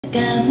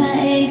Got my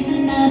eggs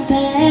and my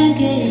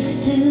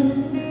pancakes too.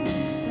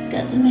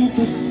 Got the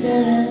maple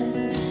syrup,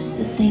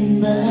 the thing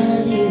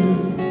but you.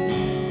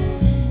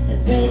 I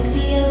break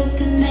the yolk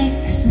and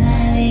make a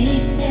smiley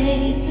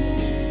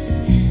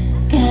face.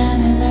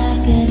 Kinda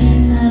like it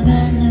in my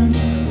brand new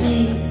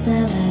place. I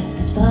like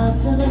the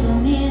spots of the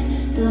room here.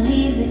 Don't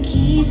leave the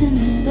keys in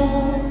the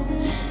door.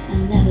 I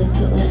never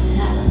put wet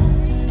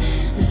towels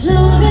on the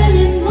floor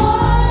anymore.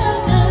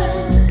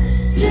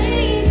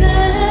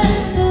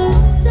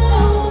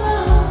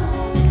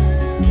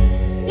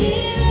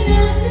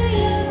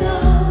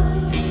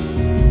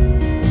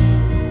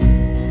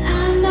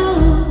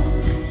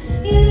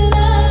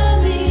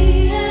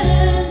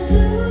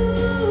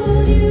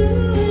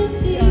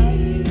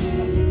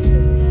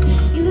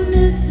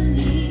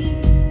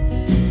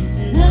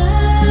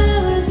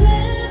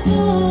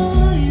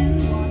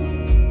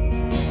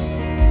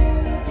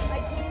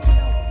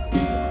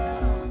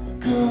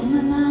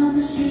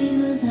 She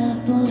was out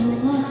for a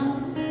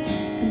walk,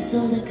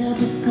 consoled a cup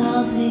of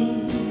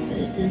coffee, but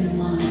it didn't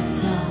want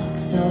to talk.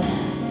 So I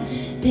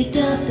picked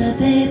up the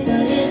paper,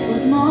 it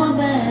was more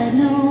bad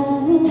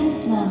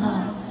news. More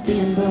hearts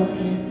being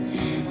broken,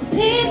 more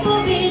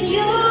people being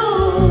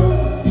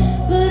used.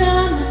 But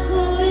I'm not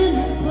good in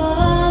the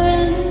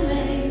pouring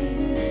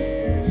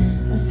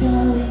rain. I saw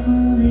a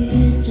movie,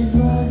 it just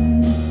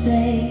wasn't the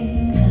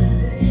same.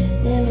 Cause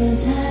it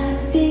was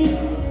happy,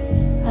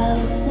 I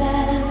was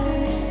sad.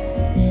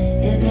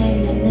 It made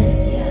me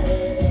miss you,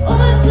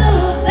 oh so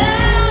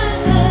bad.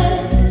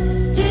 Cause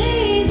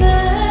dreams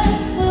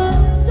last for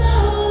so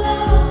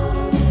long,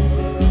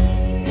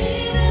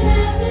 even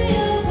after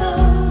you're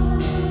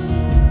gone.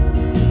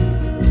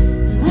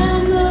 I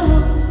know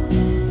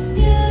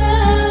you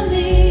love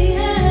me,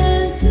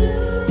 and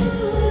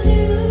soon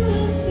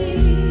you'll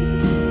see.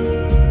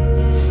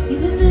 You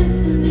were meant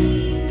for me,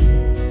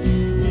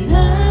 and I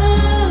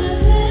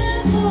was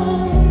meant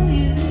for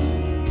you.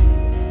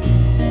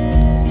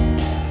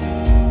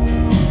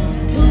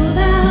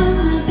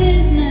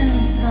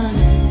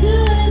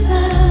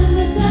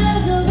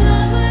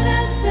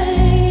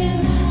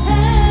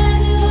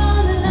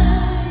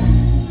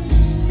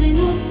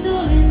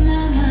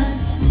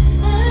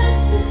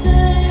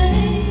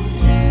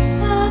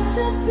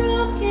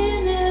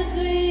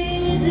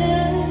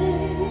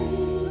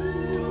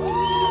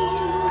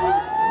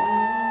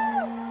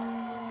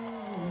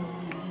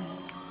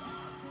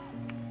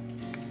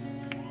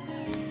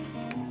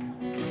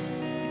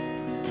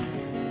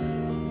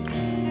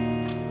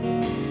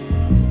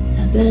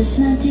 Brush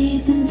my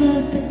teeth and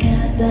put the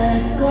cat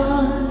back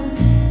on.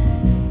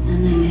 I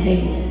know you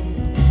hate it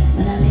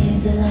when I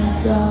leave the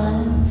lights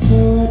on. So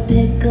I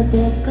pick a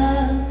book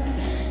up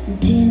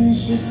and turn the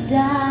sheets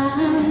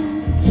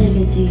down. Take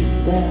a deep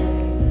breath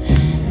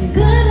and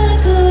go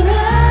like a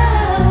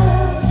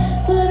round.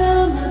 Put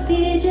on my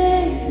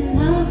PJs and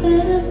hop in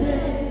the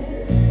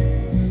bed.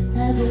 I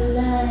feel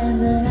lying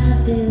but I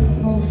feel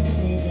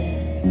mostly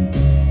dead.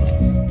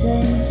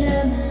 Trying to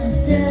tell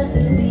myself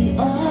it'll be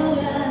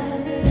alright.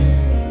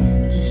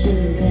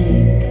 Shouldn't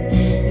think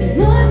there's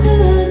more to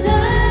the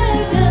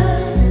night.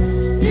 Cause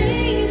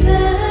dreams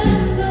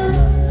last for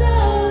so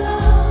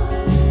long,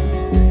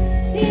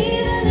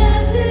 even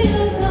after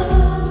you're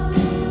gone.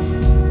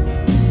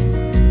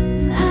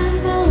 I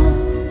know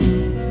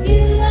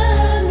you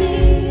love me,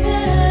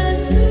 and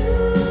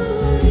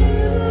soon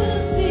you'll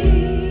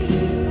see.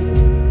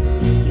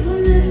 You were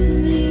meant for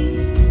me,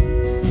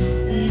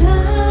 and I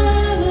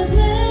was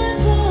meant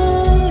for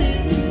you.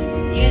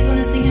 You guys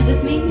wanna sing it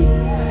with me?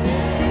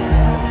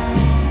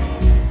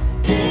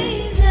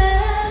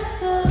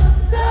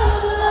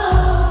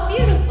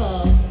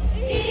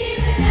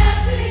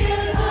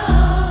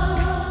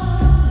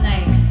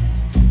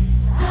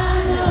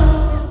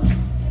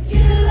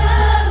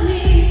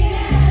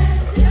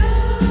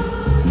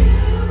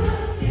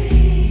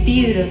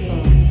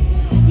 Beautiful.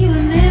 You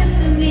were meant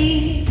for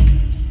me,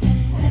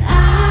 and I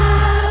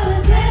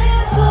was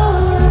meant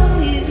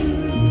for you.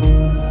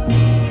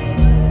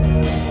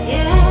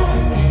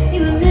 Yeah, you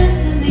were meant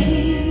for me,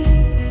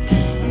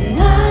 and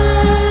I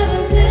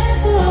was meant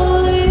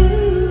for you.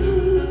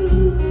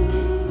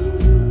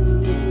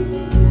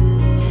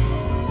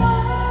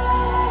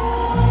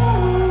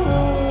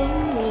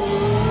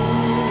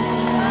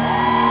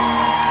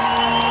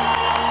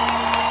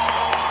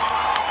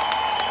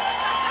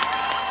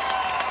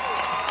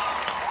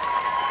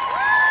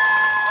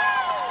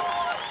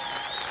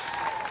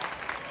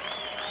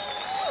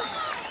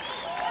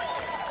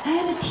 I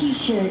have a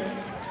t-shirt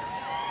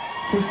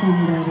for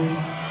somebody.